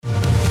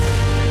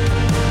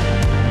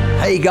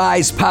Hey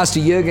guys, Pastor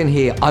Jurgen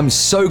here. I'm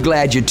so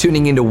glad you're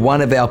tuning into one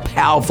of our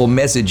powerful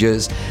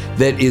messages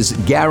that is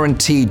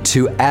guaranteed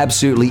to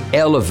absolutely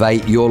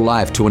elevate your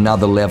life to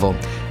another level.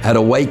 At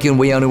Awaken,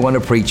 we only want to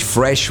preach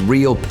fresh,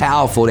 real,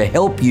 powerful to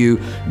help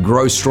you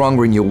grow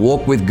stronger in your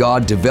walk with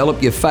God,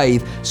 develop your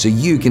faith so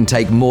you can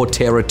take more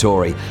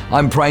territory.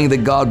 I'm praying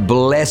that God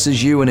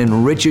blesses you and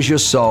enriches your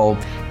soul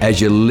as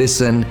you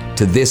listen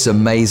to this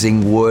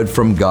amazing word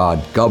from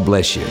God. God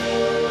bless you.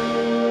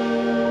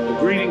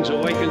 Greetings,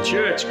 Awaken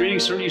Church.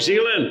 Greetings from New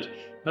Zealand.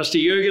 Pastor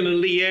Jurgen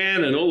and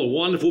Leanne and all the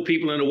wonderful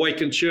people in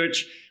Awaken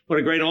Church. What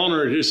a great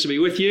honor it is to be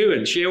with you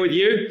and share with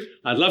you.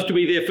 I'd love to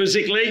be there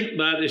physically,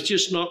 but it's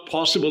just not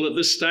possible at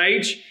this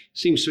stage.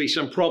 Seems to be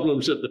some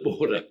problems at the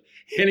border.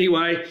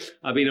 Anyway,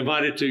 I've been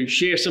invited to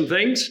share some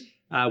things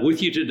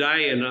with you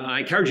today, and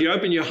I encourage you to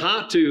open your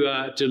heart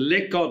to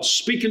let God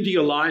speak into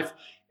your life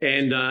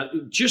and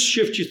just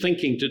shift your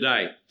thinking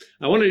today.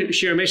 I want to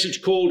share a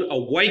message called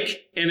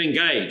Awake and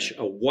Engage.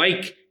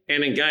 Awake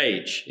and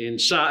engage. In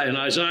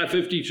Isaiah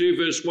 52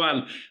 verse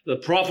 1, the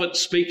prophet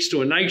speaks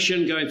to a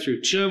nation going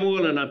through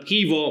turmoil and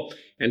upheaval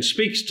and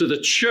speaks to the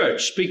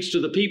church, speaks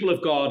to the people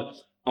of God.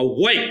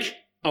 Awake,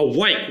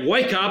 awake,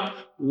 wake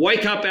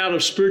up out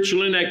of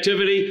spiritual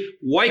inactivity,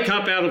 wake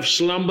up out of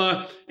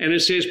slumber. And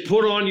it says,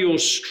 put on your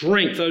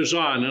strength, O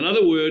Zion. In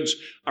other words,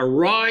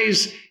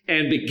 arise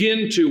and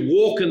begin to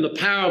walk in the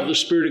power of the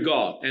Spirit of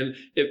God. And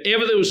if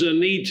ever there was a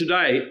need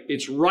today,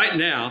 it's right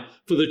now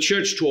for the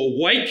church to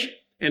awake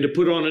and to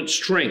put on its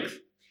strength.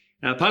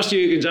 Now, Pastor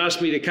Jurgen's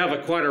asked me to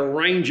cover quite a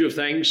range of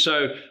things,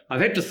 so I've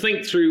had to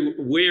think through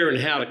where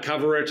and how to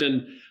cover it,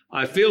 and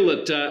I feel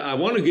that I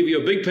want to give you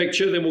a big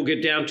picture, then we'll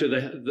get down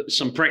to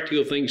some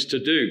practical things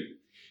to do.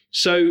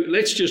 So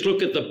let's just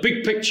look at the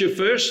big picture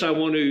first. I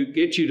want to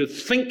get you to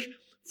think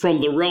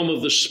from the realm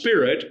of the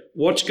Spirit,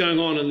 what's going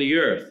on in the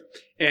earth.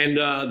 And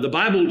the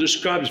Bible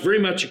describes very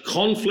much a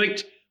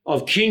conflict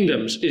of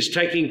kingdoms is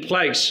taking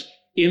place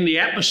in the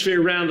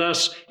atmosphere around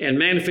us and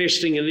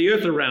manifesting in the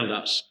earth around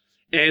us.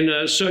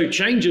 And so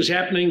change is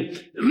happening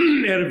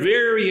at a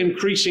very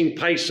increasing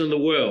pace in the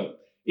world.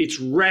 It's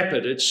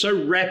rapid. It's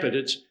so rapid,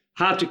 it's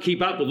hard to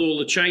keep up with all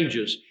the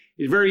changes.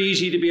 It's very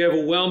easy to be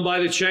overwhelmed by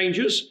the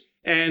changes,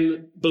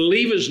 and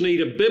believers need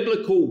a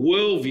biblical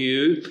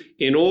worldview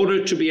in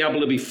order to be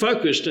able to be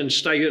focused and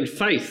stay in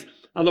faith.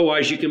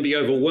 Otherwise, you can be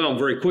overwhelmed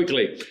very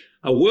quickly.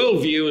 A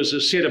worldview is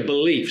a set of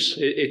beliefs.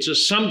 It's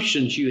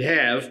assumptions you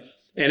have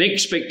and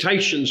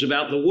expectations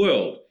about the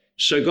world.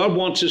 So God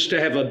wants us to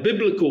have a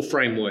biblical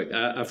framework,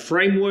 a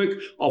framework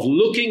of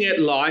looking at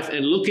life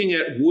and looking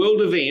at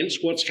world events,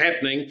 what's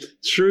happening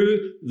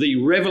through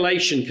the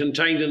revelation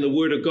contained in the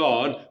Word of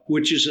God,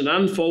 which is an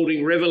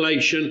unfolding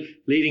revelation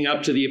leading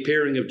up to the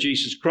appearing of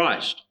Jesus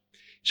Christ.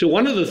 So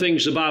one of the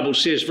things the Bible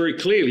says very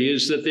clearly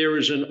is that there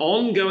is an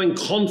ongoing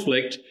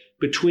conflict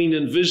between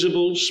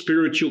invisible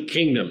spiritual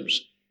kingdoms,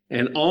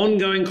 an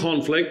ongoing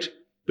conflict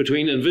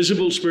between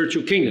invisible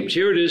spiritual kingdoms.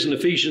 Here it is in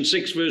Ephesians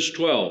 6 verse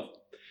 12.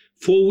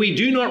 For we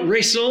do not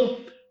wrestle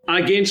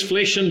against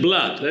flesh and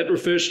blood. That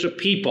refers to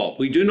people.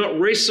 We do not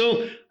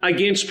wrestle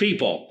against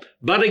people,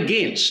 but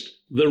against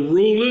the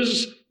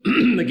rulers,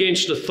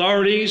 against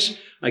authorities,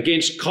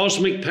 against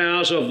cosmic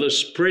powers of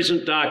this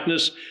present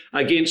darkness,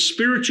 against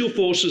spiritual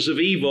forces of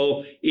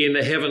evil in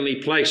the heavenly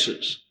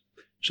places.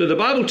 So the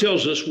Bible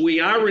tells us we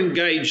are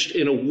engaged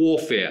in a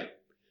warfare.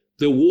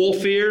 The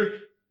warfare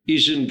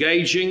is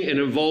engaging and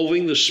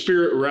involving the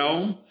spirit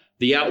realm.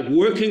 The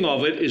outworking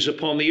of it is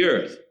upon the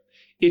earth.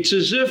 It's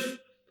as if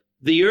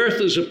the earth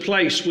is a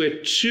place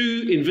where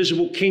two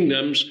invisible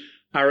kingdoms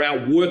are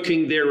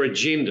outworking their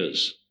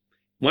agendas.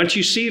 Once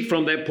you see it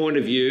from that point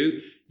of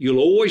view, you'll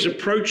always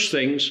approach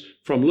things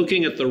from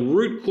looking at the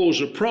root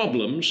cause of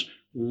problems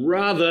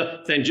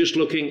rather than just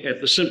looking at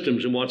the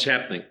symptoms and what's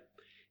happening.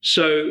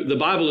 So the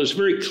Bible is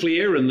very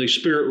clear in the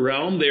spirit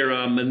realm. There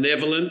are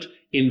malevolent,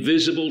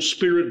 invisible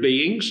spirit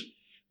beings.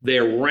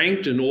 They're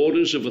ranked in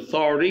orders of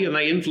authority, and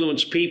they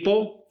influence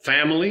people,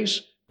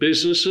 families,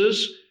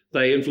 businesses.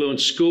 They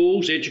influence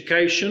schools,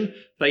 education.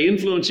 They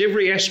influence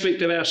every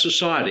aspect of our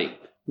society.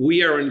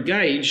 We are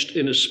engaged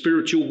in a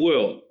spiritual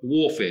world,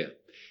 warfare.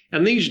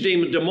 And these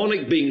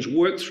demonic beings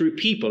work through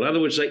people. In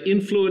other words, they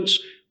influence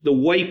the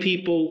way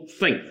people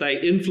think. They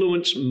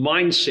influence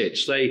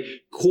mindsets. They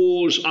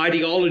cause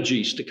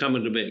ideologies to come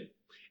into being.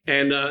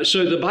 And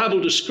so the Bible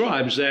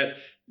describes that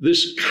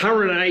this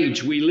current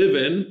age we live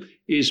in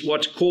is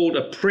what's called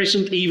a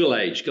present evil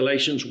age.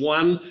 Galatians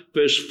 1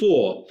 verse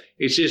 4.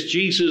 It says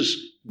Jesus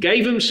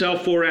gave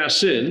himself for our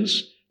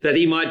sins that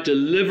he might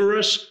deliver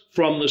us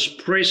from this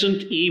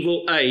present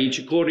evil age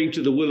according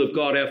to the will of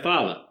God our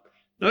Father.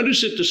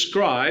 Notice it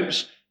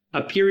describes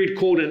a period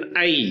called an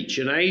age.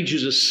 An age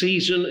is a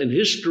season in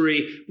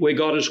history where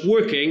God is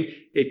working.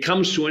 It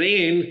comes to an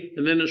end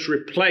and then it's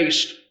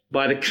replaced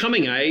by the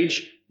coming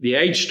age, the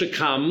age to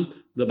come.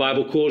 The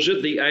Bible calls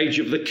it the age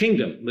of the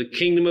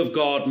kingdom of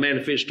God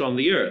manifest on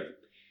the earth.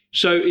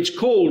 So it's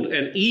called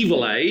an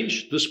evil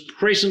age, this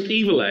present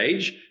evil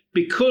age,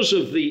 because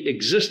of the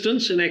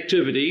existence and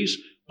activities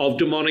of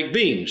demonic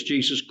beings.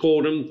 Jesus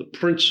called him the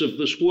prince of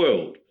this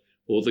world,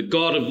 or the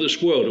god of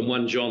this world in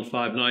 1 John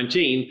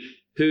 5:19,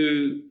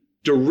 who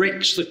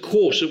directs the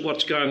course of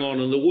what's going on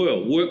in the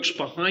world, works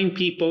behind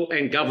people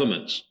and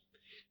governments.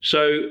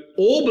 So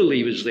all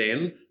believers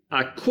then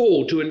are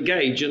called to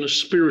engage in a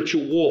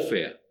spiritual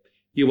warfare.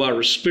 You are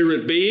a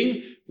spirit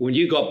being. When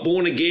you got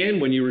born again,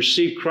 when you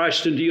received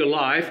Christ into your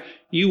life,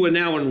 you are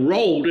now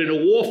enrolled in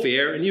a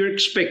warfare, and you're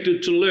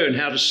expected to learn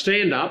how to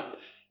stand up,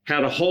 how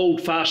to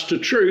hold fast to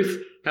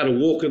truth, how to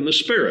walk in the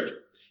Spirit.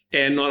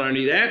 And not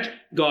only that,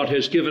 God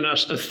has given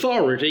us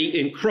authority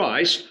in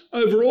Christ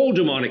over all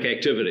demonic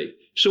activity.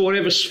 So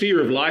whatever sphere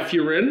of life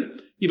you're in,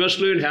 you must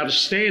learn how to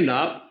stand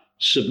up,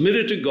 submit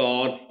it to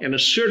God, and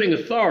asserting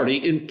authority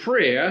in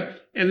prayer,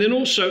 and then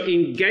also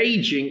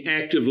engaging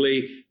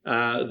actively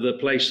the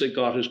place that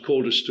God has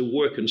called us to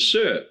work and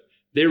serve.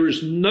 There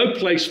is no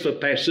place for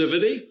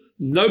passivity,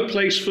 no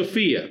place for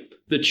fear.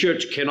 The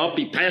church cannot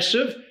be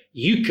passive.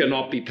 You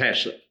cannot be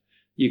passive.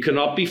 You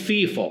cannot be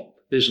fearful.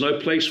 There's no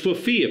place for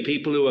fear.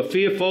 People who are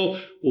fearful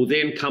will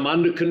then come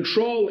under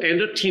control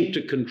and attempt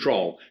to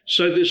control.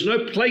 So there's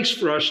no place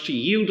for us to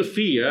yield to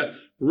fear.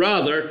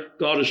 Rather,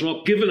 God has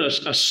not given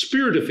us a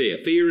spirit of fear.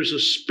 Fear is a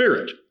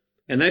spirit.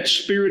 And that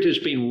spirit has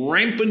been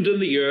rampant in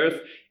the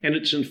earth, and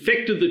it's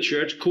infected the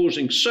church,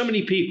 causing so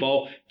many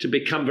people to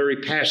become very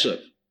passive.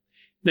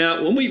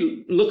 Now, when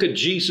we look at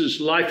Jesus'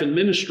 life and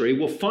ministry,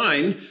 we'll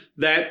find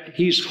that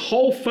his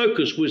whole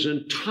focus was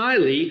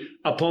entirely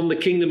upon the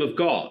kingdom of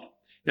God.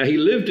 Now, he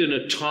lived in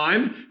a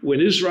time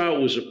when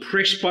Israel was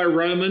oppressed by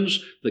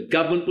Romans, the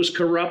government was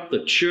corrupt,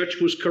 the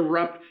church was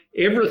corrupt,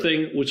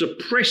 everything was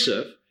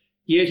oppressive,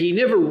 yet he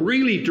never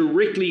really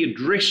directly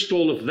addressed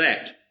all of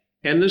that.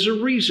 And there's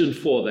a reason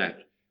for that.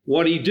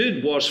 What he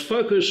did was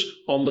focus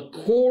on the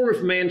core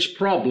of man's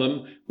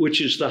problem,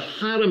 which is the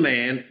heart of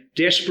man,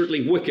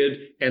 desperately wicked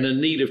and in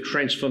need of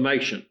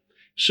transformation.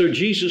 So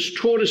Jesus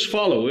taught his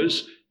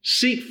followers,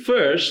 seek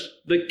first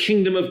the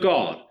kingdom of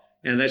God.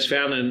 And that's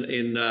found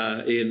in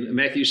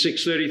Matthew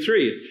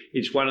 6:33.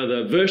 It's one of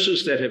the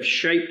verses that have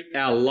shaped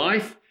our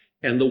life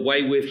and the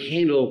way we've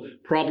handled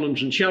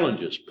problems and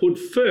challenges. Put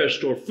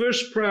first, or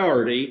first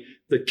priority,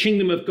 the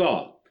kingdom of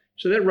God.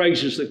 So that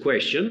raises the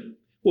question,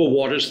 well,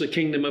 what is the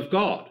kingdom of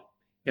God?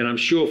 And I'm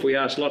sure if we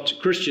ask lots of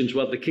Christians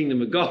what the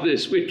kingdom of God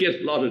is, we'd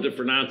get a lot of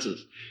different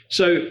answers.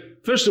 So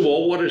first of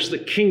all, what is the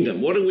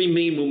kingdom? What do we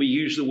mean when we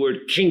use the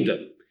word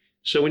kingdom?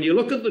 So when you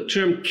look at the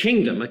term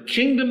kingdom, a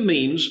kingdom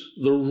means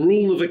the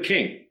rule of a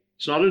king.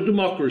 It's not a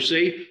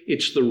democracy.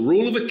 It's the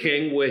rule of a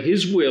king where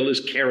his will is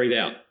carried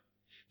out.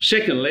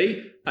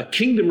 Secondly, a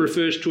kingdom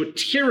refers to a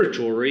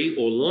territory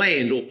or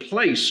land or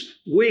place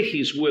where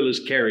his will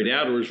is carried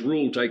out or his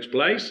rule takes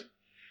place.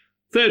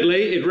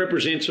 Thirdly, it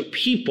represents a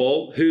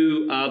people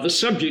who are the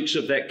subjects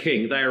of that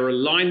king. They are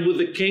aligned with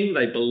the king.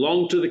 They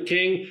belong to the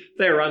king.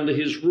 They are under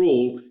his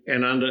rule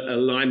and under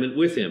alignment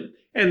with him.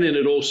 And then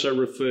it also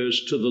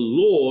refers to the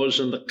laws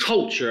and the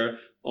culture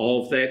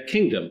of that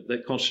kingdom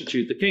that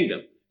constitute the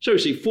kingdom. So you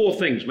see, four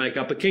things make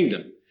up a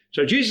kingdom.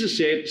 So Jesus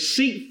said,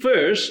 seek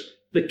first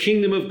the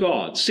kingdom of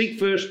God. Seek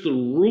first the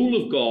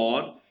rule of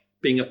God,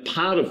 being a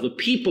part of the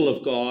people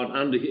of God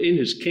in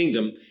his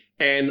kingdom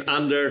and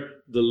under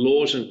the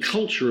laws and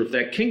culture of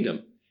that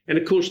kingdom. And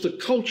of course, the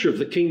culture of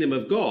the kingdom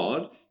of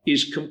God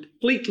is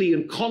completely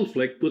in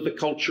conflict with the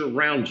culture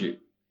around you.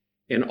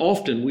 And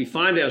often we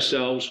find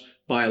ourselves,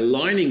 by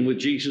aligning with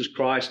Jesus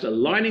Christ,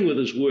 aligning with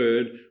his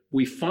word,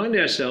 we find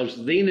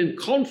ourselves then in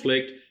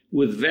conflict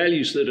with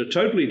values that are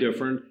totally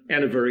different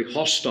and are very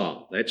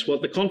hostile. That's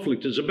what the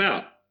conflict is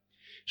about.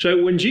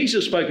 So when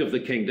Jesus spoke of the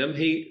kingdom,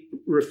 he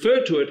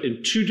referred to it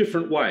in two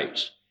different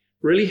ways.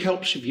 Really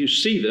helps if you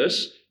see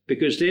this,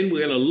 because then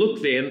we're going to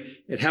look then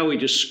at how he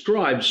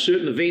describes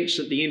certain events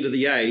at the end of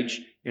the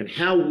age and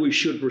how we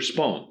should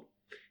respond.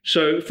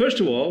 So first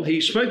of all,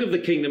 he spoke of the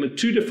kingdom in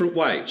two different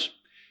ways.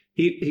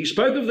 He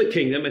spoke of the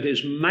kingdom, and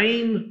his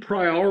main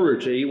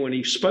priority when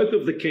he spoke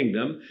of the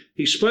kingdom,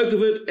 he spoke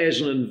of it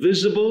as an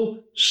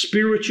invisible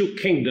spiritual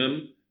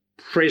kingdom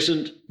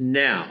present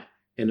now.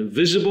 An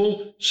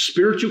invisible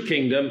spiritual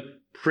kingdom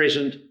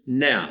present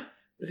now.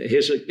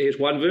 Here's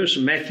one verse,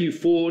 Matthew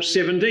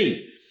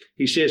 4:17.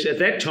 He says, at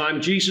that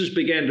time, Jesus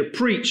began to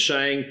preach,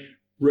 saying,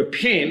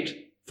 repent,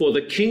 for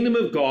the kingdom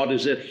of God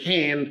is at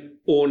hand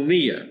or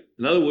near.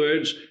 In other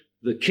words,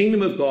 the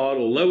kingdom of God,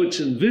 although it's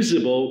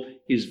invisible,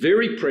 is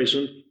very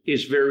present,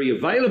 is very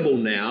available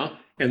now,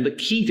 and the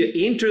key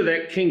to enter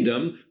that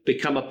kingdom,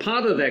 become a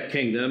part of that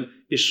kingdom,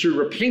 is through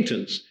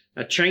repentance,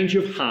 a change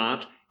of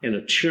heart, and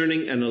a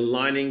turning and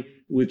aligning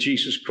with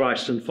Jesus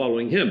Christ and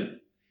following him.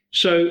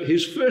 So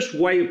his first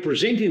way of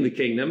presenting the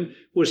kingdom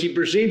was he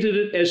presented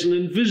it as an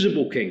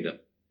invisible kingdom,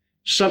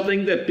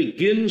 something that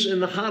begins in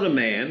the heart of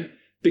man,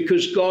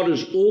 because God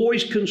is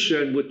always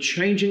concerned with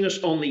changing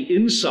us on the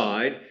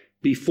inside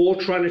before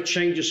trying to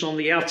change us on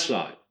the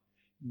outside.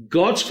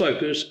 God's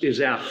focus is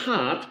our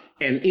heart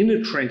and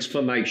inner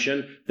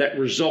transformation that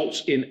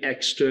results in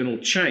external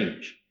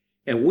change.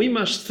 And we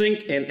must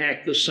think and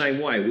act the same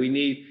way. We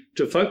need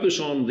to focus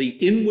on the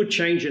inward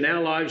change in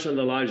our lives and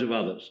the lives of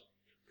others.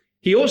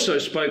 He also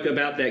spoke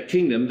about that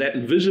kingdom, that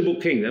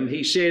invisible kingdom.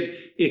 He said,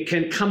 it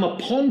can come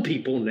upon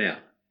people now.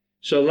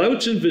 So though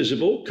it's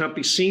invisible, can't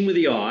be seen with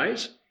the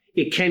eyes,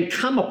 it can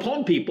come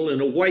upon people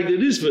in a way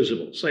that is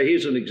visible. So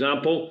here's an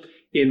example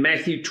in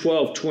Matthew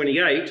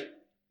 12:28.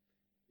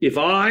 If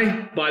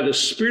I, by the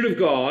Spirit of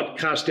God,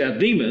 cast out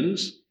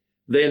demons,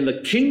 then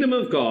the kingdom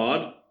of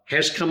God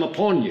has come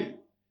upon you.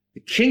 The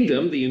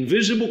kingdom, the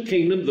invisible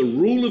kingdom, the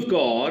rule of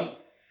God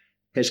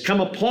has come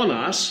upon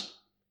us,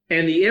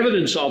 and the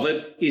evidence of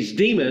it is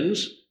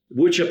demons,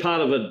 which are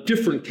part of a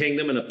different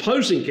kingdom, an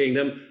opposing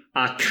kingdom,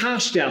 are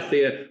cast out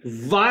there,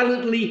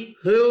 violently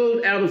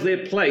hurled out of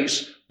their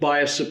place by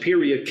a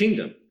superior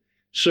kingdom.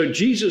 So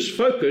Jesus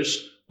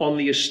focused on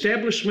the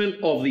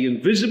establishment of the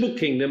invisible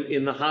kingdom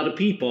in the heart of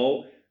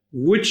people,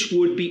 which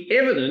would be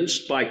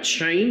evidenced by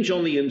change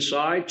on the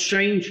inside,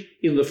 change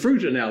in the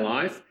fruit in our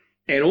life,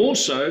 and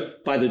also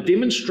by the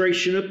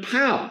demonstration of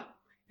power.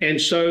 And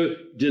so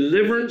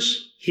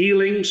deliverance,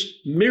 healings,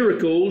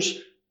 miracles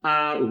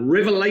are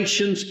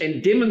revelations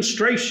and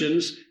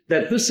demonstrations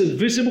that this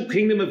invisible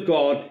kingdom of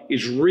God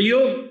is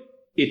real,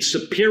 it's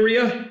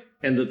superior,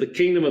 and that the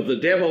kingdom of the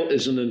devil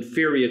is an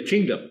inferior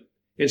kingdom.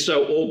 And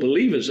so all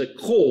believers are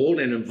called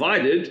and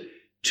invited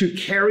to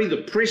carry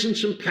the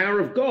presence and power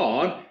of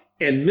God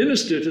and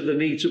minister to the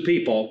needs of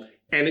people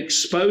and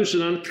expose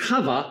and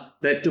uncover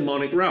that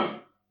demonic realm.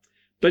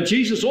 But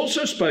Jesus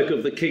also spoke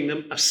of the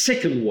kingdom a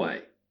second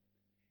way.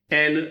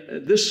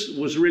 And this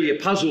was really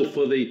a puzzle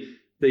for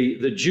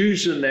the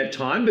Jews in that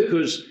time,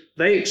 because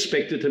they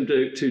expected him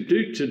to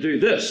do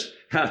this.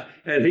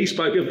 And he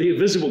spoke of the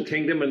invisible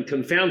kingdom and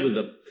confounded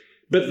them.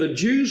 But the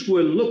Jews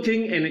were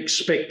looking and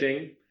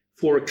expecting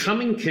for a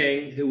coming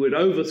king who would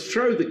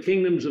overthrow the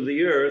kingdoms of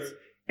the earth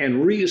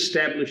and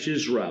reestablish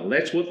Israel.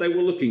 That's what they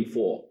were looking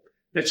for.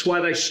 That's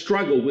why they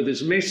struggled with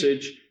his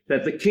message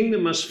that the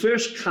kingdom must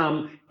first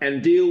come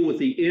and deal with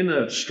the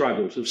inner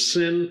struggles of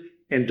sin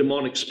and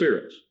demonic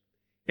spirits.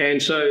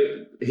 And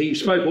so he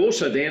spoke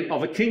also then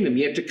of a kingdom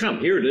yet to come.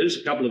 Here it is,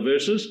 a couple of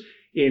verses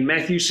in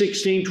Matthew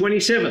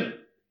 16:27.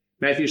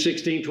 Matthew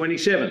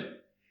 16:27.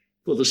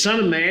 For the Son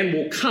of Man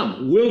will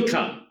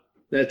come.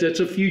 That's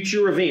a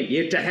future event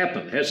yet to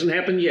happen. Hasn't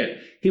happened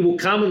yet. He will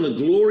come in the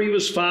glory of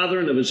his Father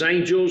and of his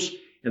angels,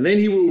 and then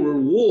he will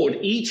reward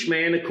each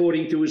man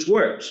according to his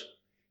works.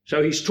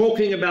 So he's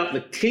talking about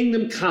the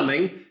kingdom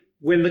coming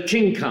when the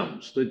king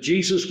comes, that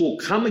Jesus will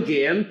come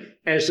again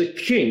as a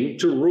king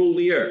to rule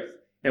the earth.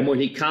 And when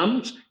he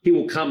comes, he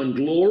will come in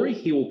glory,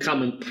 he will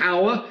come in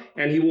power,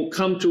 and he will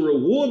come to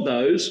reward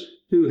those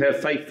who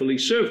have faithfully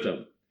served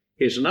him.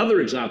 Here's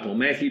another example,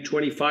 Matthew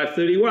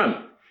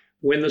 25:31.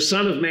 When the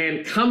Son of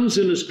Man comes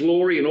in his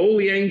glory and all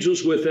the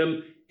angels with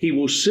him, he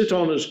will sit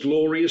on his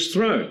glorious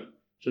throne.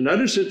 So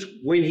notice it's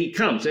when he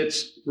comes.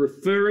 That's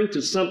referring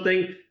to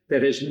something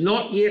that has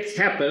not yet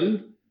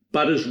happened,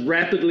 but is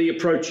rapidly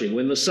approaching.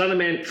 When the Son of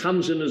Man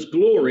comes in his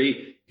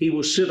glory, he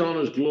will sit on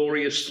his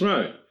glorious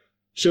throne.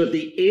 So at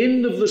the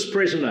end of this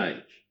present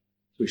age,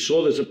 we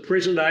saw there's a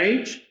present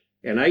age,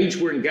 an age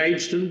we're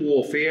engaged in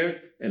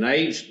warfare, an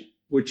age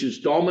which is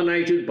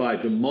dominated by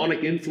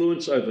demonic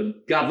influence over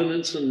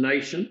governance and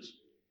nations.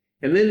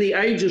 And then the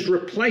age is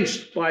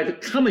replaced by the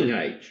coming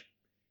age.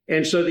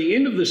 And so the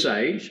end of this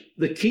age,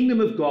 the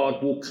kingdom of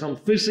God will come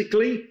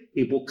physically,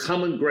 it will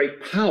come in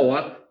great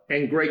power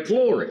and great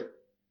glory.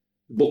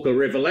 The book of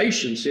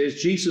Revelation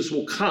says Jesus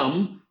will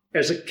come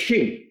as a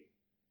king.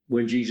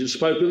 When Jesus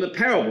spoke in the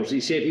parables,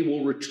 he said he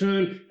will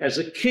return as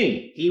a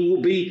king. He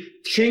will be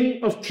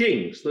King of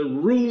kings, the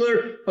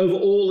ruler over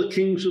all the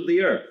kings of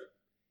the earth.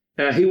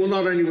 He will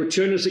not only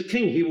return as a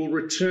king, he will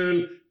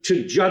return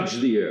to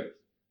judge the earth.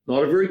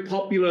 Not a very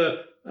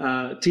popular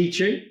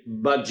teaching,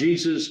 but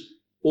Jesus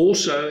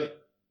also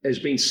has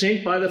been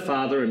sent by the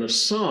Father and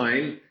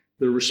assigned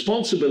the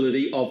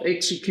responsibility of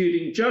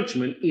executing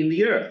judgment in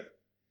the earth.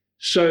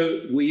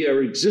 So we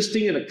are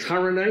existing in a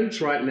current age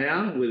right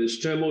now where there's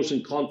turmoils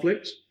and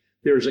conflicts.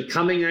 There is a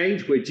coming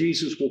age where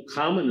Jesus will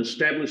come and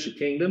establish a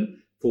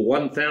kingdom for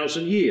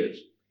 1,000 years.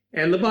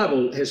 And the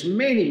Bible has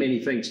many, many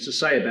things to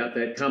say about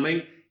that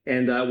coming,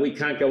 and we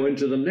can't go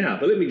into them now.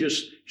 But let me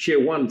just share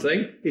one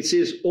thing. It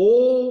says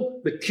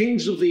all the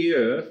kings of the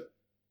earth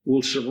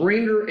will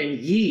surrender and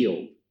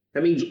yield.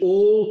 That means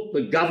all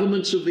the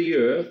governments of the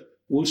earth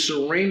will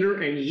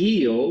surrender and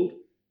yield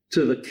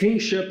to the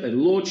kingship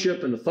and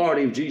lordship and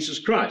authority of Jesus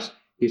Christ.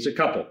 Here's a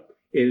couple.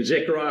 In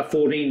Zechariah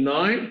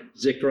 14:9,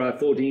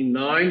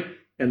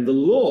 and the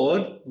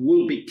Lord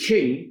will be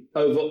king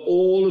over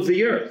all of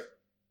the earth.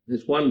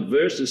 There's one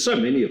verse, there's so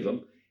many of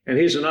them. And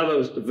here's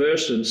another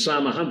verse in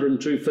Psalm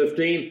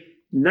 102:15.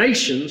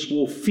 Nations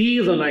will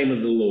fear the name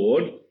of the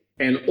Lord,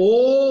 and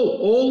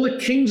all the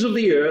kings of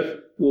the earth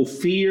will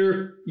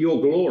fear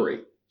your glory.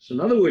 So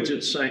in other words,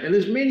 it's saying, and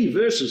there's many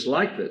verses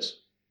like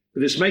this,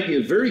 but it's making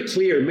it very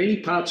clear in many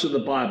parts of the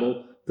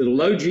Bible that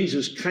although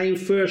Jesus came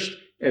first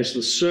as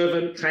the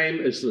servant, came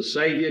as the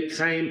Savior,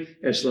 came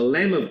as the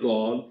Lamb of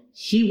God,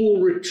 he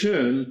will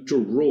return to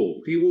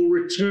rule. He will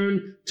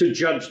return to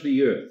judge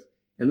the earth.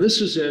 And this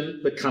is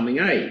in the coming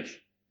age.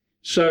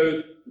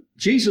 So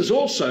Jesus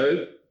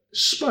also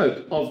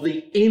spoke of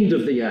the end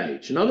of the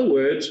age. In other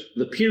words,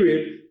 the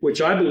period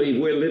which I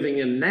believe we're living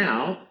in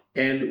now,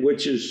 and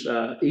which is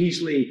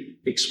easily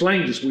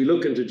explained as we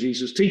look into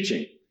Jesus'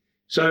 teaching.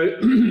 So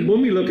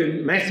when we look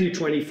in Matthew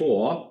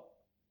 24,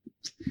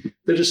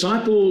 the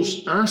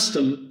disciples asked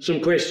him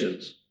some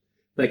questions.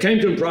 They came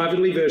to him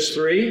privately, verse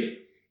 3,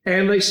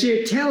 and they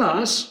said, "Tell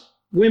us,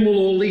 when will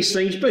all these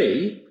things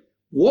be?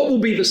 What will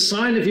be the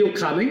sign of your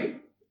coming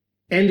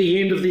and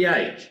the end of the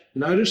age?"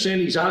 Notice,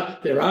 and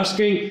they're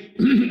asking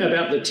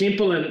about the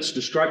temple and its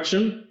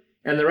destruction,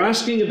 and they're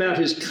asking about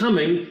his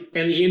coming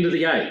and the end of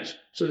the age.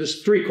 So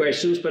there's three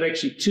questions, but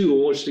actually two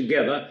almost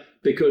together,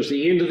 because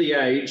the end of the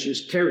age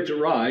is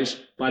characterized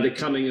by the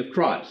coming of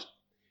Christ.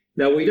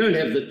 Now, we don't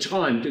have the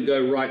time to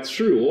go right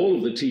through all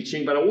of the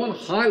teaching, but I want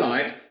to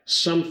highlight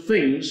some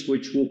things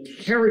which will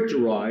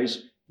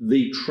characterize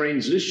the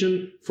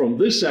transition from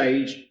this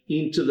age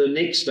into the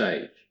next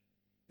age.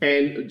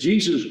 And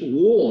Jesus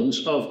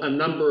warns of a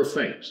number of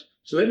things.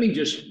 So let me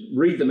just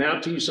read them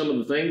out to you, some of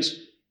the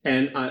things,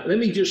 and let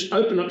me just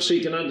open up so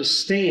you can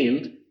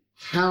understand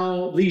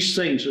how these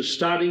things are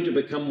starting to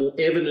become more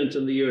evident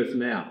in the earth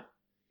now.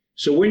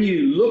 So when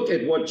you look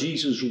at what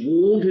Jesus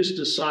warned his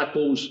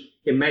disciples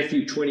in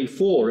Matthew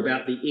 24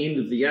 about the end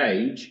of the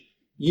age,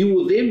 you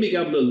will then be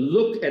able to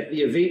look at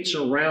the events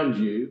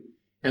around you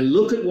and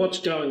look at what's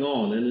going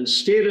on. And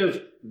instead of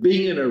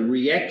being in a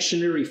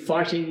reactionary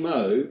fighting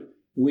mode,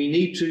 we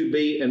need to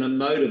be in a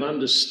mode of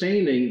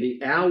understanding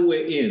the hour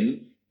we're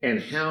in and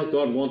how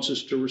God wants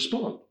us to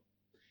respond.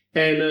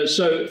 And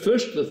so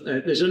first,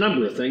 there's a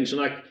number of things,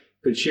 and I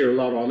could share a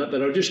lot on it,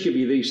 but I'll just give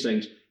you these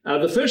things.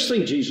 The first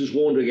thing Jesus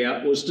warned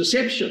about was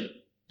deception.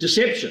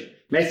 Deception.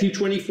 Matthew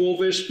 24,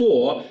 verse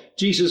 4,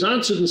 Jesus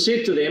answered and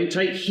said to them,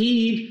 "Take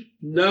heed,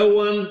 no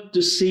one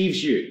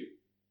deceives you."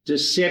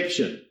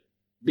 Deception.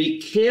 Be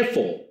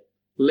careful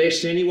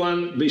lest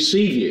anyone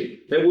deceive you.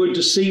 That word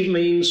deceive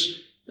means,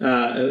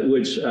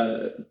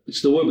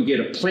 it's the word we get,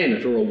 a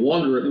planet or a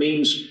wander. It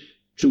means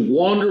to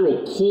wander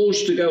or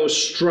cause to go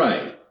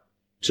astray,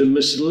 to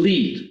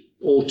mislead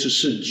or to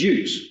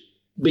seduce.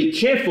 Be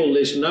careful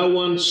lest no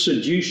one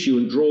seduce you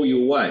and draw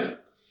you away.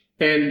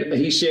 And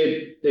he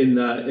said in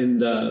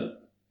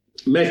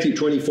Matthew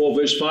 24,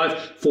 verse 5,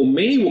 "For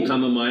many will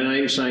come in my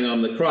name, saying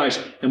I'm the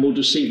Christ, and will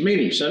deceive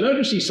many." So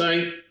notice he's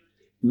saying,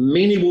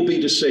 many will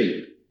be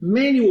deceived.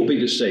 Many will be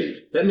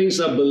deceived. That means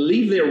they'll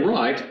believe they're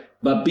right,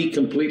 but be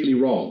completely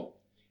wrong.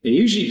 And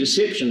usually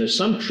deception is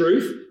some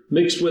truth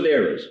mixed with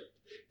errors.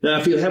 Now,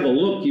 if you have a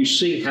look, you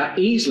see how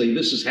easily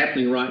this is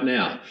happening right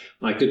now.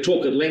 I could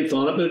talk at length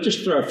on it, but I'll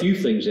just throw a few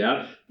things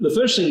out. The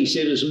first thing he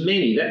said is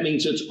many. That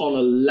means it's on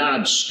a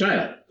large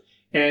scale.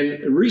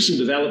 And recent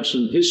developments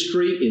in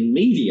history, in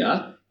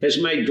media, has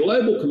made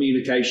global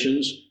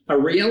communications a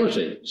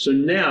reality. So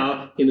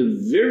now, in a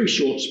very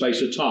short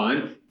space of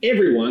time,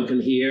 everyone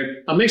can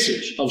hear a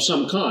message of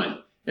some kind.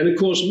 And of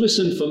course,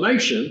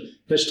 misinformation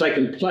has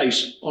taken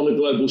place on a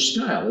global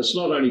scale. It's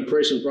not only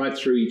present right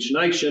through each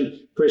nation,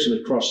 present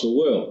across the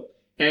world.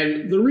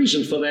 And the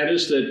reason for that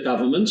is that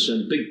governments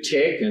and big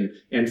tech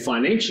and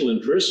financial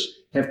interests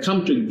have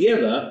come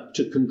together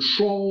to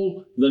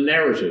control the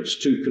narratives,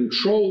 to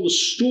control the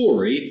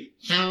story,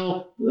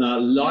 how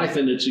life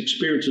and its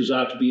experiences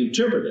are to be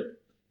interpreted.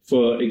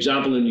 For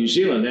example, in New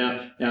Zealand,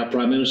 our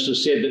Prime Minister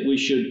said that we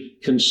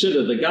should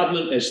consider the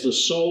government as the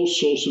sole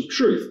source of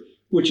truth,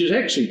 which is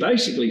actually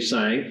basically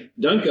saying,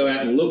 don't go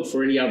out and look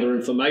for any other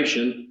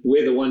information.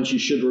 We're the ones you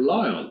should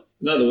rely on.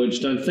 In other words,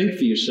 don't think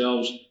for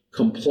yourselves,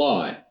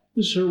 comply.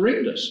 This is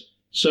horrendous.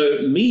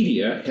 So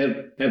media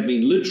have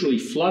been literally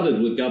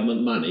flooded with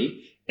government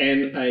money,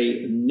 and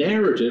a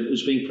narrative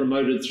is being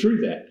promoted through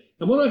that.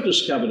 And what I've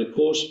discovered, of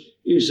course,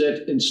 is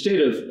that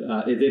instead of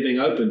there being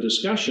open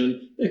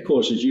discussion, of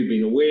course, as you've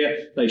been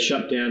aware, they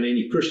shut down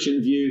any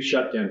Christian view,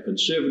 shut down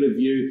conservative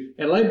view,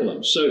 and label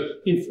them. So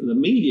the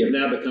media have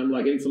now become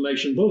like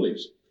information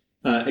bullies.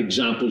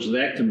 Examples of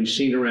that can be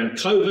seen around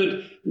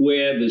COVID,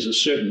 where there's a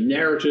certain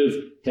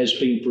narrative has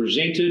been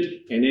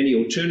presented, and any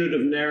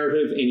alternative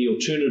narrative, any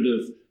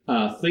alternative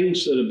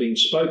things that have been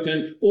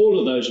spoken, all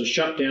of those are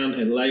shut down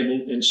and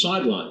labeled and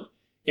sidelined.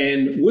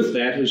 And with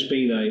that has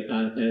been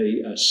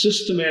a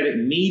systematic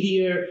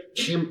media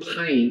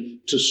campaign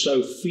to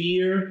sow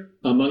fear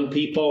among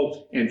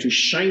people and to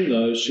shame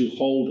those who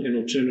hold an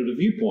alternative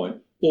viewpoint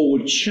or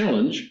would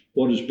challenge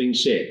what is being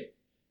said.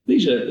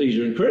 These are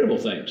incredible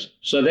things.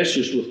 So that's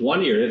just with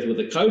one area, with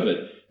the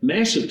COVID,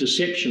 massive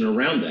deception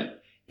around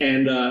that.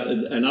 And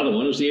another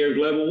one is the area of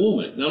global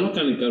warming. Now, I'm not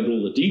going to go to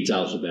all the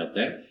details about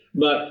that,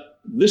 but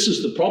this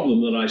is the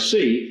problem that I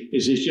see,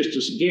 is there's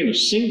just, again, a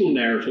single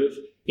narrative.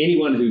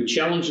 Anyone who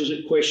challenges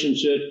it,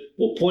 questions it,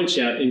 or points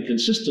out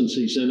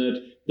inconsistencies in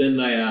it, then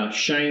they are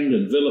shamed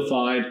and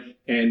vilified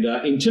and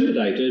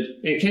intimidated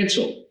and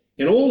cancelled.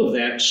 And all of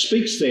that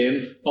speaks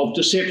then of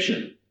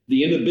deception,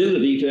 the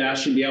inability to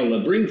actually be able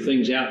to bring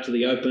things out to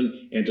the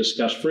open and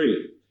discuss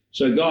freely.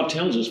 So God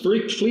tells us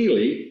very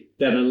clearly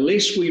that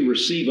unless we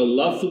receive a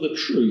love for the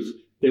truth,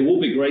 there will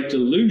be great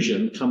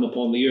delusion come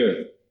upon the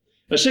earth.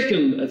 A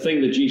second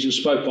thing that Jesus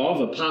spoke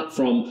of, apart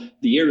from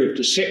the area of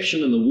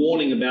deception and the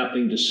warning about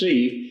being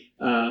deceived,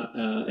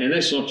 and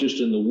that's not just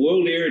in the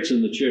world area, it's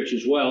in the church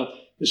as well.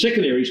 The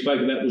second area he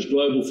spoke about was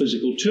global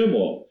physical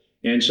turmoil.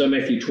 And so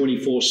Matthew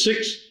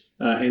 24:6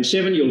 and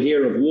 7, you'll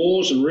hear of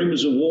wars and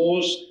rumors of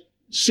wars.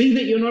 See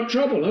that you're not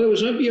troubled. In other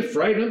words, don't be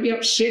afraid. Don't be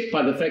upset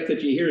by the fact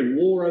that you're hearing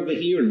war over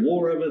here and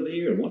war over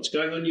there and what's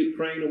going on in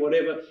Ukraine or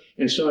whatever.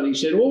 And so he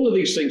said, all of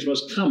these things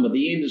must come, but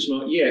the end is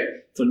not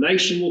yet. For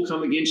nation will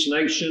come against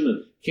nation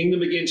and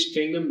kingdom against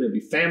kingdom. There'll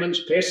be famines,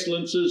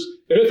 pestilences,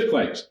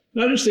 earthquakes.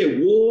 Notice there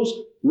are wars,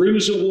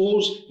 rumors of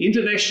wars,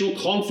 international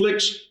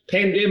conflicts,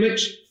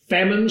 pandemics,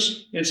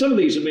 famines, and some of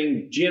these are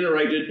being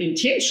generated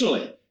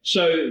intentionally.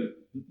 So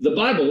the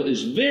Bible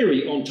is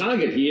very on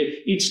target here.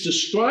 It's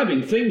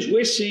describing things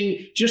we're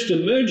seeing just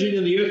emerging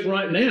in the earth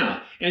right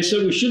now. And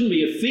so we shouldn't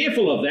be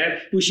fearful of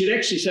that. We should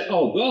actually say,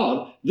 oh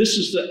God, this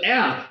is the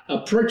hour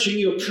approaching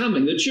your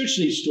coming. The church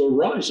needs to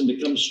arise and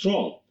become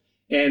strong.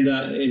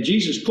 And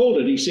Jesus called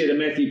it, he said in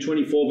Matthew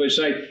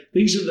 24:8,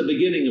 these are the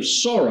beginning of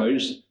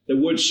sorrows. The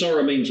word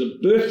sorrow means a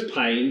birth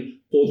pain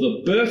or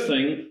the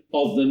birthing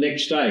of the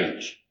next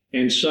age.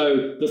 And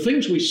so the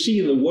things we see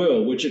in the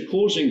world which are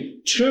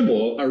causing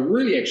turmoil are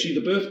really actually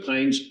the birth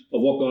pains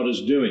of what God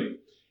is doing.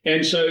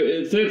 And so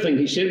the third thing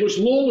he said was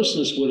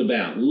lawlessness would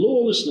abound.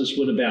 Lawlessness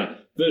would abound.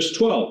 Verse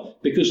 12,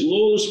 because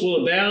lawlessness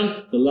will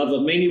abound, the love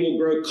of many will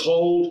grow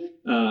cold.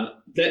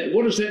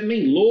 What does that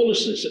mean?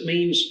 Lawlessness. It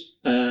means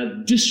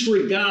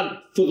disregard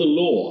for the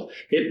law.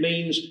 It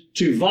means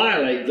to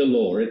violate the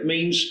law. It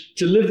means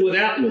to live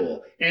without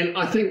law. And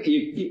I think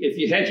if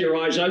you had your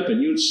eyes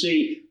open, you'd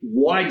see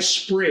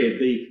widespread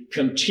the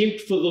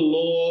contempt for the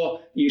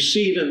law. You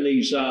see it in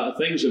these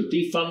things of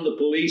defund the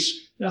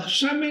police. There are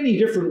so many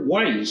different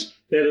ways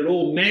that it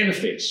all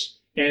manifests.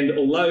 And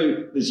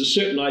although there's a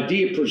certain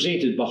idea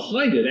presented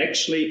behind it,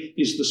 actually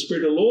is the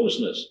spirit of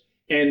lawlessness.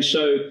 And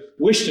so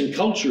Western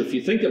culture, if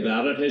you think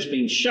about it, has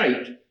been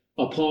shaped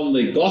upon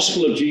the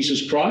gospel of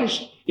Jesus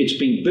Christ. It's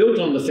been built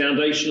on the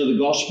foundation of the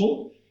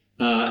gospel.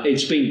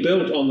 It's been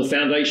built on the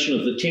foundation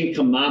of the Ten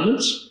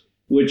Commandments,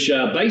 which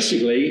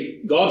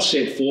basically God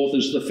set forth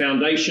as the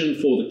foundation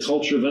for the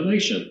culture of a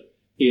nation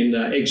in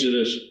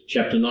Exodus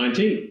chapter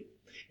 19.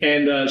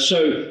 And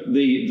so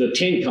the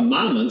Ten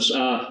Commandments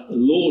are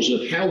laws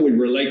of how we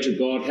relate to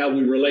God, how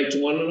we relate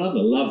to one another,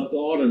 love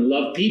God and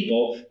love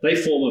people. They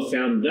form a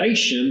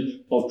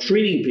foundation of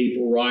treating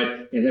people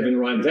right and having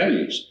right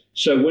values.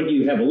 So when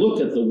you have a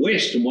look at the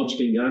West and what's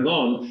been going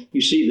on,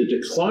 you see the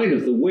decline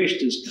of the West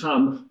has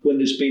come when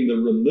there's been the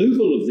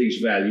removal of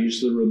these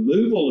values, the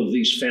removal of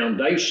these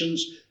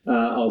foundations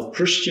of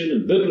Christian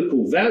and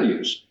biblical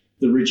values,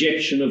 the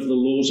rejection of the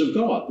laws of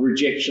God,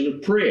 rejection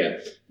of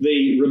prayer,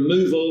 the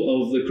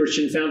removal of the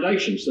Christian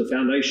foundations, the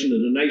foundation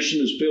that a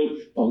nation is built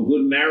on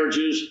good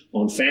marriages,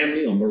 on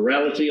family, on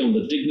morality, on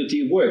the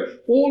dignity of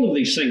work. All of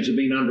these things have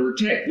been under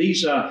attack.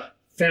 These are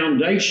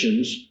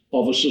foundations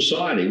of a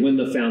society. When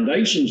the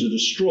foundations are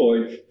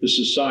destroyed, the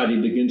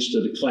society begins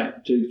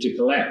to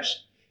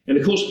collapse. And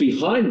of course,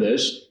 behind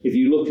this, if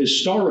you look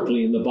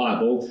historically in the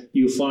Bible,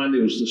 you'll find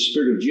there was the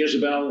spirit of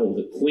Jezebel, or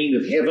the queen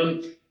of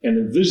heaven, an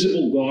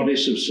invisible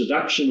goddess of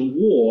seduction and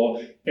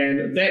war,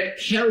 and that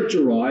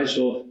characterized,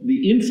 or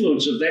the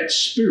influence of that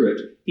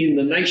spirit in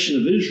the nation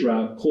of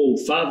Israel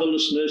caused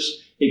fatherlessness,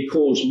 it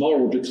caused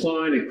moral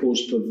decline, it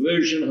caused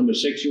perversion,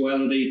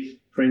 homosexuality,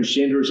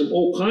 transgenderism,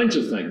 all kinds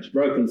of things,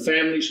 broken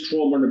families,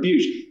 trauma and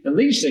abuse. And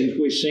these things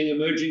we're seeing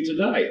emerging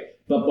today.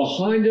 But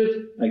behind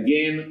it,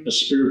 again, a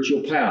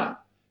spiritual power.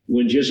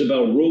 When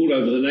Jezebel ruled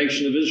over the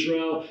nation of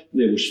Israel,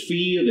 there was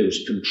fear, there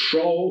was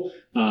control.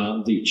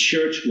 The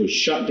church was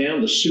shut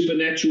down, the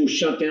supernatural was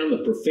shut down,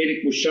 the prophetic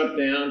was shut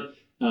down.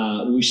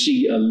 We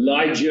see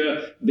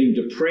Elijah being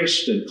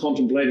depressed and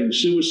contemplating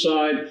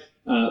suicide.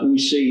 We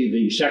see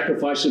the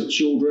sacrifice of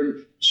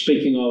children,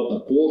 speaking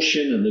of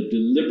abortion and the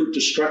deliberate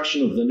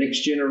destruction of the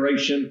next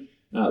generation.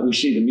 We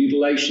see the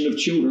mutilation of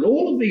children.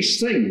 All of these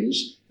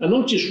things are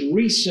not just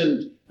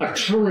recent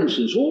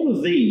occurrences. All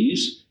of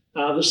these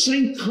are the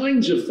same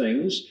kinds of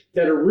things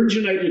that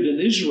originated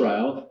in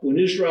Israel when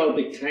Israel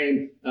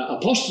became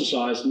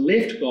apostatized,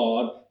 left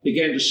God,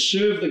 began to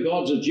serve the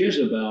gods of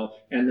Jezebel,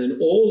 and then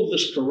all of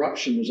this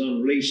corruption was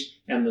unleashed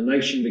and the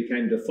nation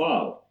became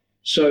defiled.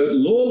 So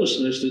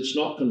lawlessness that's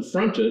not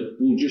confronted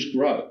will just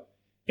grow.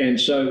 And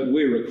so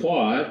we're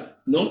required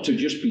not to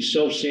just be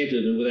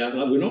self-centered and without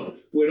love.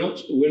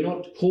 We're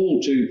not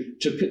called to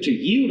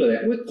yield to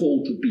that. We're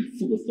called to be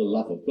full of the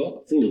love of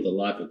God, full of the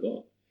life of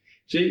God.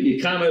 See,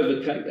 you can't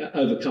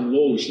overcome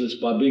lawlessness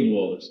by being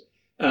lawless.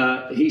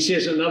 He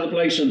says in another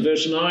place in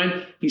verse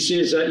 9, he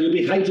says, you'll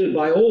be hated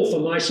by all for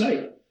my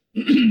sake.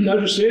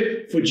 Notice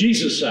it, for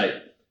Jesus' sake.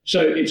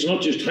 So it's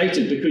not just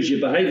hated because you're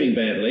behaving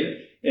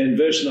badly. In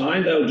verse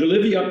 9, they'll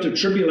deliver you up to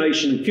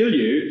tribulation and kill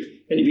you,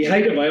 and you'll be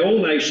hated by all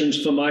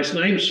nations for my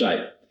name's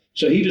sake.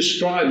 So he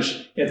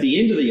describes at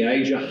the end of the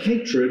age a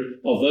hatred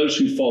of those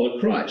who follow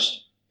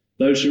Christ,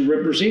 those who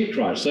represent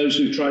Christ, those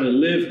who try to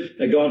live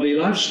a godly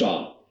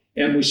lifestyle.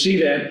 And we see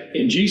that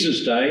in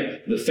Jesus'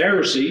 day, the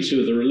Pharisees,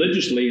 who are the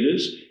religious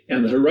leaders,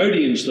 And the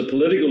Herodians, the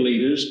political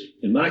leaders,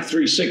 in Mark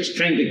 3:6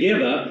 came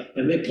together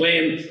and they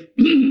planned,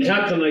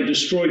 how can they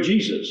destroy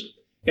Jesus?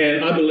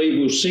 And I believe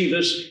we'll see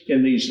this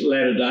in these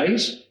latter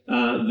days,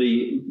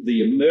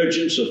 the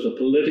emergence of the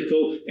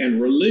political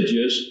and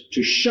religious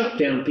to shut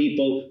down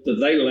people that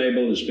they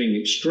label as being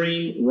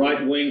extreme,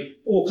 right-wing,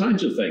 all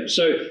kinds of things.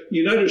 So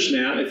you notice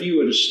now, if you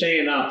were to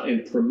stand up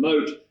and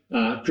promote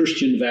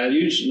Christian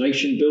values,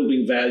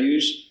 nation-building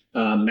values,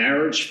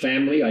 marriage,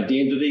 family,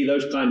 identity,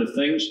 those kind of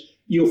things,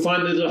 you'll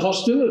find there's a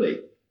hostility,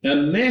 a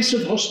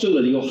massive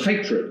hostility or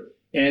hatred.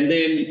 And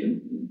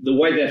then the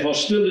way that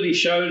hostility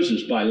shows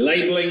is by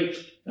labeling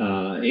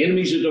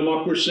enemies of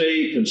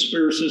democracy,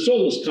 conspiracists,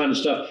 all this kind of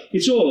stuff.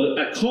 It's all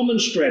a common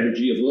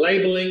strategy of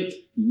labeling,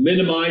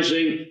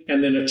 minimizing,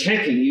 and then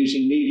attacking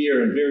using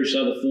media and various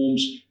other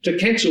forms to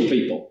cancel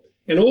people.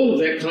 And all of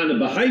that kind of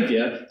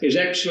behavior is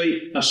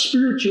actually a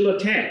spiritual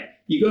attack.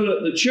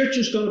 The church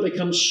has got to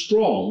become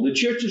strong. The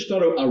church has got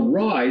to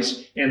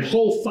arise and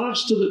hold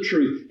fast to the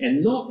truth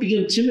and not be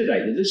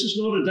intimidated. This is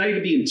not a day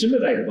to be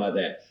intimidated by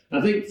that.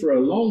 I think for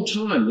a long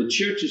time, the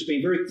church has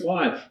been very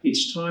quiet.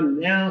 It's time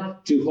now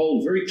to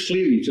hold very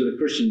clearly to the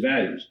Christian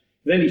values.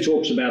 Then he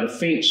talks about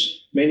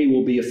offense. Many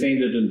will be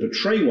offended and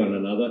betray one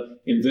another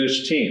in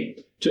verse 10.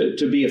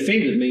 To be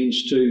offended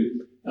means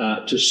to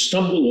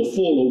stumble or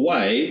fall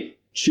away,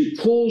 to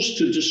cause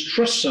to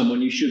distrust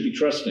someone you should be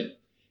trusting.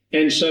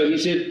 And so he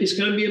said, it's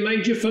going to be a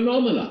major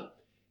phenomena.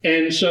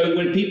 And so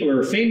when people are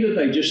offended,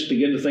 they just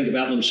begin to think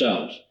about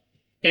themselves.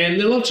 And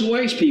there are lots of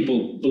ways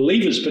people,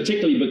 believers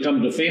particularly,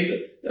 become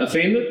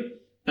offended.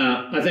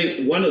 I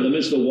think one of them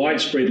is the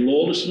widespread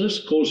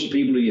lawlessness causes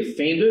people to be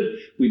offended.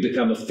 We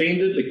become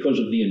offended because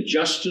of the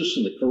injustice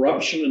and the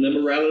corruption and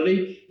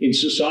immorality in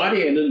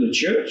society and in the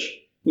church.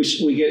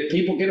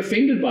 People get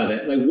offended by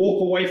that and they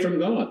walk away from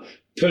God.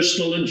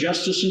 Personal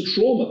injustice and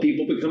trauma,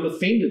 people become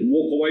offended and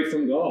walk away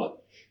from God.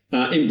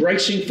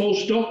 Embracing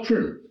false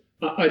doctrine.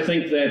 I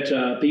think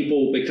that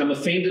people become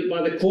offended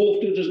by the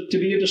call to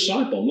be a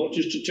disciple, not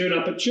just to turn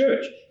up at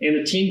church and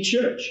attend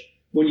church.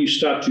 When you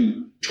start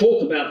to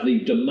talk about the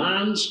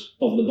demands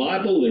of the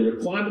Bible, the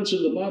requirements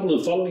of the Bible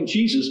and following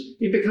Jesus,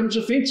 it becomes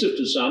offensive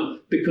to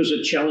some because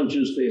it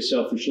challenges their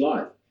selfish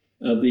life.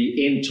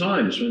 The end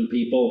times, when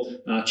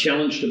people are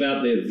challenged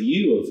about their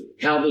view of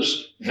how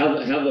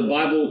the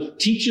Bible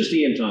teaches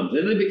the end times,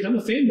 then they become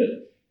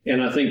offended.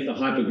 And I think the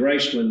hyper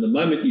grace, when the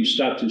moment you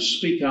start to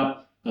speak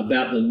up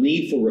about the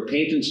need for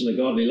repentance and a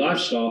godly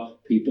lifestyle,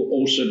 people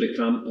also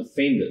become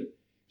offended.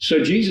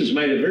 So Jesus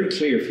made it very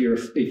clear,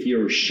 if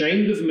you're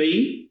ashamed of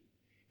me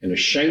and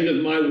ashamed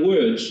of my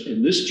words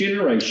in this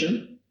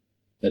generation,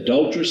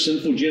 adulterous,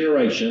 sinful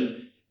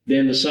generation,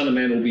 then the Son of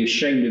Man will be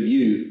ashamed of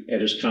you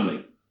at his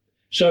coming.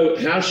 So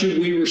how should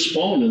we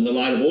respond in the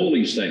light of all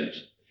these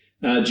things?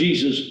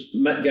 Jesus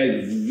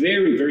gave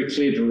very, very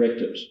clear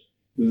directives.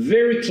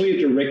 Very clear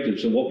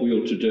directives of what we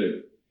ought to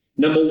do.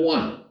 Number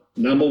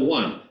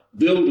one,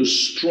 build a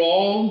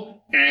strong,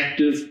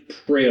 active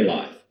prayer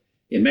life.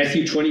 In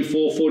Matthew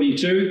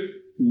 24:42,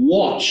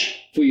 watch,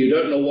 for you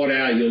don't know what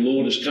hour your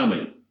Lord is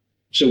coming.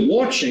 So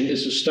watching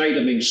is a state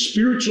of being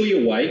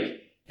spiritually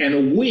awake and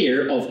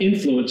aware of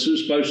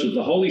influences, both of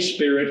the Holy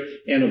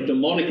Spirit and of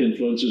demonic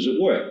influences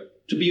at work.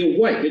 To be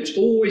awake, it's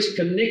always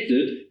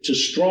connected to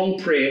strong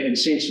prayer and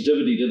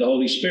sensitivity to the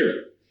Holy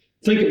Spirit.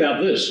 Think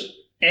about this.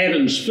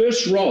 Adam's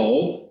first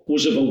role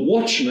was of a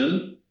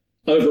watchman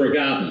over a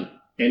garden,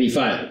 and he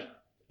failed.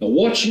 A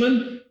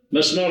watchman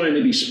must not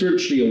only be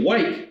spiritually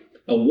awake,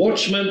 a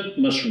watchman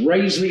must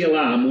raise the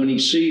alarm when he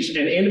sees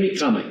an enemy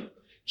coming.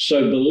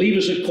 So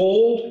believers are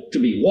called to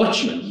be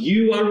watchmen.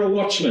 You are a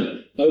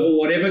watchman over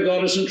whatever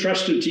God has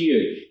entrusted to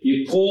you.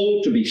 You're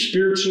called to be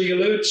spiritually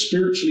alert,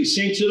 spiritually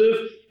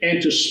sensitive,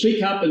 and to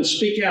speak up and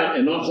speak out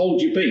and not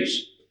hold your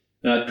peace.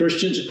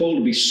 Christians are called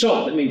to be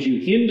salt. That means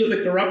you hinder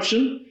the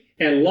corruption.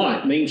 And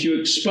light means you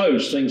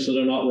expose things that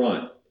are not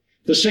right.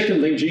 The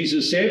second thing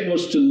Jesus said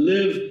was to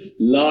live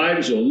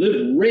lives or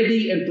live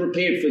ready and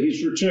prepared for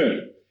his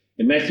return.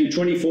 In Matthew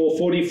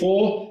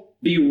 24:44,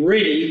 be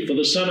ready, for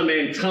the Son of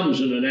Man comes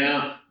in an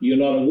hour you're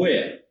not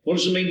aware. What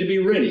does it mean to be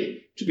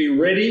ready? To be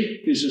ready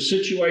is a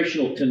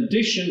situational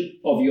condition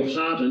of your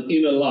heart and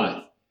inner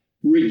life.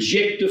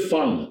 Reject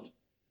defilement.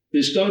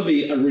 There's got to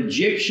be a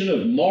rejection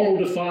of moral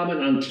defilement,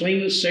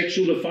 uncleanness,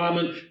 sexual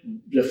defilement,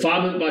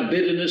 defilement by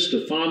bitterness,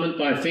 defilement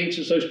by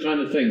offenses, those kind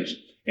of things,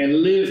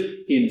 and live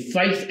in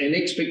faith and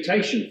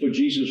expectation for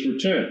Jesus'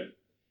 return.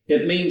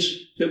 It means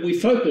that we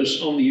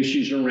focus on the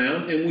issues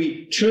around and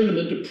we turn them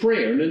into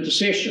prayer and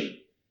intercession.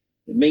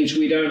 It means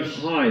we don't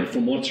hide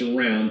from what's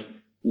around.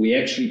 We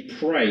actually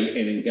pray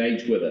and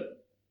engage with it.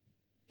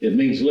 It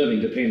means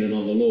living dependent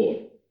on the Lord.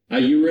 Are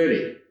you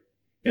ready?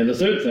 And the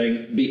third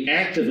thing, be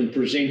active in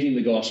presenting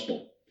the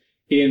gospel.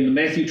 In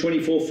Matthew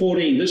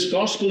 24:14, this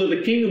gospel of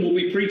the kingdom will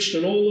be preached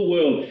in all the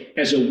world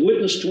as a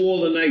witness to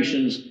all the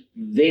nations,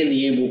 then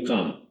the end will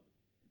come.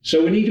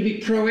 So we need to be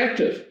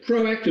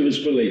proactive as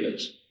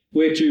believers.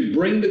 We're to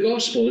bring the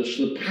gospel. It's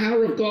the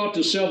power of God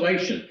to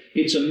salvation.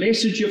 It's a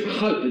message of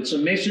hope. It's a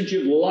message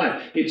of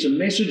life. It's a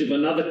message of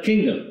another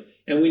kingdom.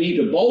 And we need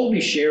to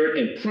boldly share it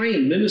and pray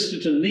and minister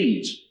to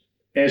needs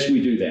as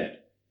we do that.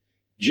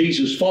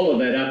 Jesus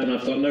followed that up, and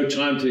I've got no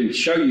time to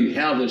show you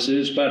how this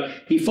is, but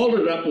he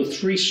followed it up with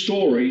 3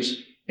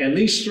 stories, and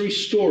these 3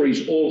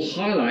 stories all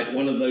highlight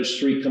one of those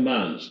 3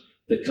 commands.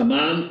 The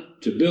command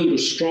to build a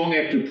strong,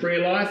 active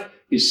prayer life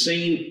is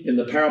seen in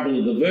the parable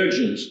of the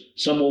virgins.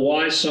 Some were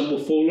wise, some were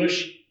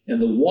foolish, and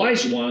the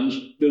wise ones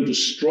built a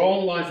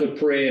strong life of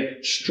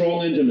prayer,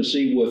 strong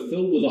intimacy, were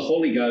filled with the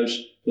Holy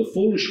Ghost. The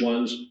foolish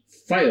ones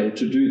failed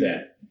to do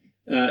that.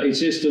 It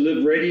says to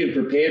live ready and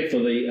prepared for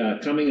the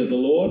coming of the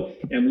Lord,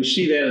 and we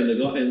see that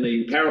in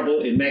the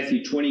parable in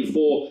Matthew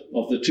 24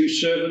 of the 2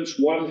 servants,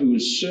 one who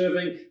was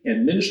serving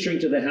and ministering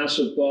to the house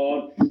of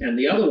God, and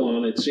the other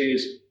one, it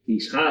says, in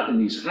his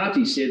heart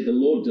he said, the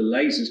Lord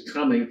delays his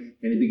coming,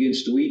 and he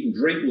begins to eat and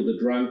drink with the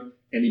drunk,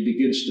 and he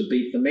begins to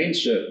beat the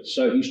manservant.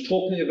 So he's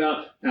talking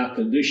about our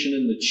condition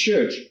in the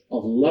church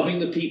of loving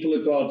the people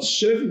of God,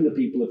 serving the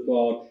people of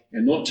God,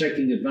 and not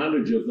taking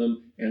advantage of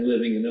them and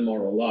living an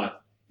immoral life.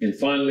 And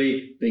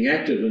finally, being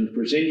active in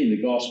presenting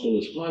the gospel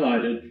is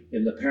highlighted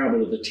in the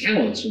parable of the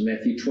talents in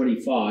Matthew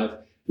 25,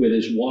 where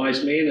there's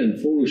wise man and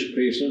foolish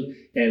person,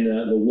 and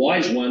the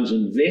wise ones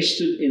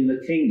invested in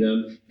the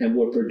kingdom and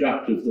were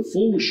productive. The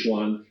foolish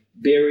one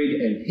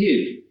buried and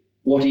hid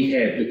what he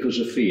had because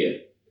of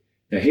fear.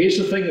 Now, here's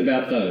the thing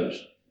about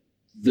those.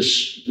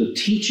 The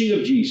teaching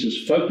of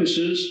Jesus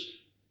focuses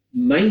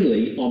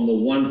mainly on the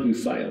one who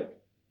failed.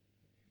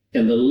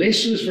 And the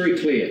lesson is very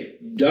clear.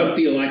 Don't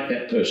be like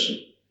that person.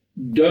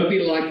 Don't be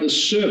like the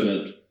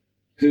servant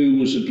who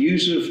was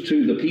abusive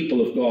to the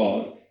people of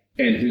God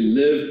and who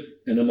lived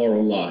an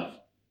immoral life.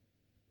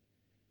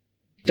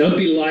 Don't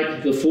be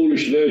like the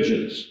foolish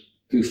virgins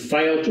who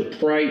failed to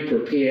pray,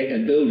 prepare,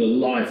 and build a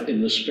life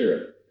in the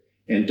Spirit.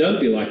 And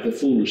don't be like the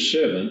foolish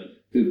servant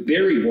who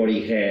buried what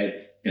he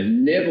had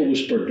and never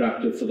was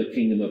productive for the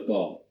kingdom of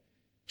God.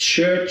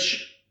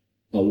 Church,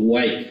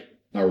 awake,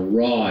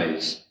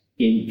 arise,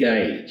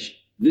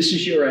 engage. This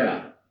is your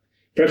hour.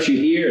 Perhaps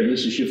you're here and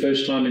this is your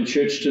first time in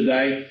church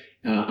today.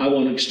 I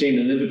want to extend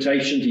an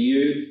invitation to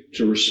you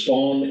to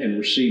respond and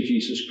receive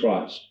Jesus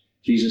Christ.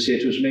 Jesus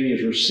said to as many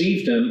as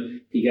received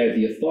him, he gave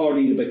the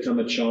authority to become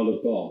a child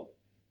of God.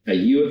 Are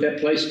you at that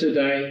place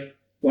today?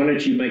 Why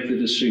don't you make the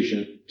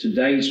decision?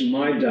 Today's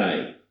my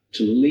day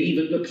to leave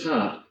and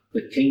depart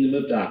the kingdom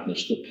of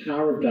darkness, the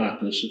power of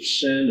darkness, of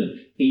sin and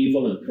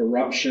evil and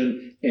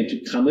corruption, and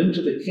to come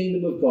into the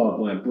kingdom of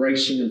God by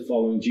embracing and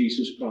following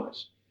Jesus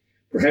Christ.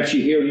 Perhaps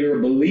you're here and you're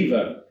a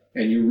believer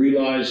and you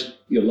realize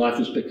your life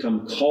has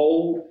become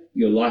cold,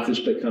 your life has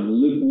become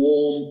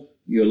lukewarm,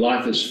 your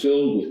life is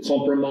filled with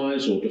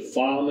compromise or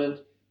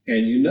defilement,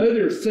 and you know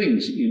there are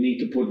things that you need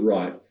to put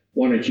right.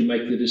 Why don't you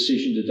make the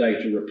decision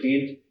today to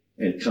repent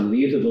and come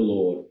near to the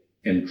Lord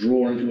and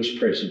draw into his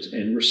presence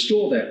and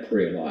restore that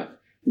prayer life,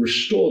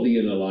 restore the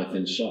inner life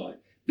inside.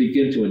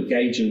 Begin to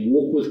engage and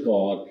walk with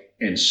God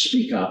and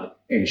speak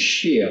up and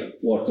share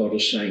what God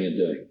is saying and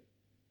doing.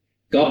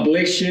 God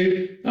bless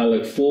you. I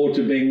look forward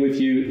to being with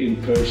you in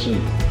person.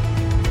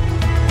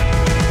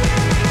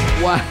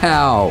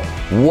 Wow,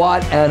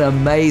 what an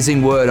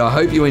amazing word. I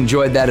hope you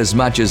enjoyed that as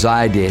much as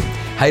I did.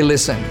 Hey,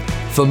 listen,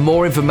 for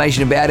more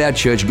information about our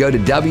church, go to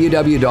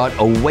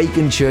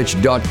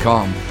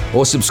www.awakenchurch.com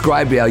or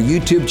subscribe to our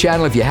YouTube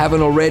channel if you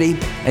haven't already,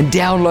 and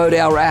download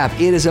our app.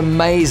 It is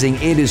amazing.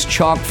 It is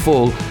chock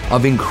full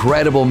of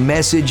incredible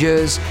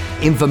messages,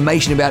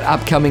 information about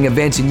upcoming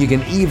events, and you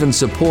can even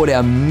support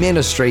our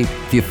ministry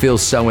if you feel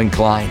so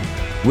inclined.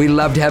 We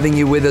loved having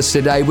you with us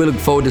today. We look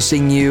forward to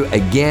seeing you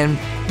again.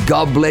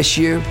 God bless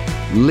you.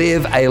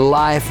 Live a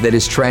life that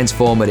is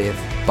transformative.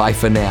 Bye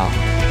for now.